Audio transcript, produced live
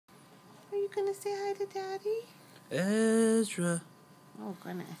gonna say hi to Daddy? Ezra. Oh,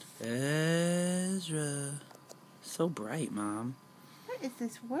 goodness. Ezra. So bright, Mom. What is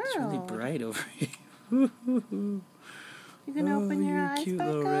this world? It's really bright over here. You gonna open your eyes cute back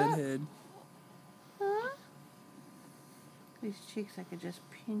little up? redhead. Huh? These cheeks, I could just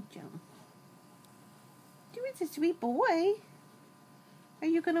pinch them. You is a sweet boy. Are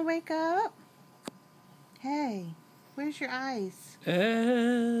you gonna wake up? Hey, where's your eyes?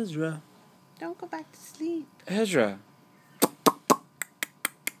 Ezra. Don't go back to sleep. Ezra.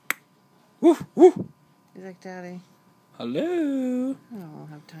 Woo, woo. He's like, Daddy, Hello. I don't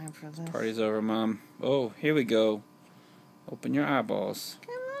have time for this. Party's over, Mom. Oh, here we go. Open your eyeballs.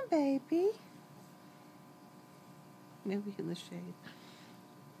 Come on, baby. Maybe in the shade.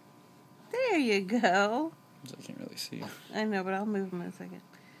 There you go. I can't really see you. I know, but I'll move him in a second.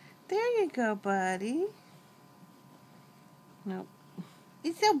 There you go, buddy. Nope.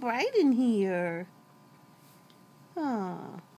 It's so bright in here.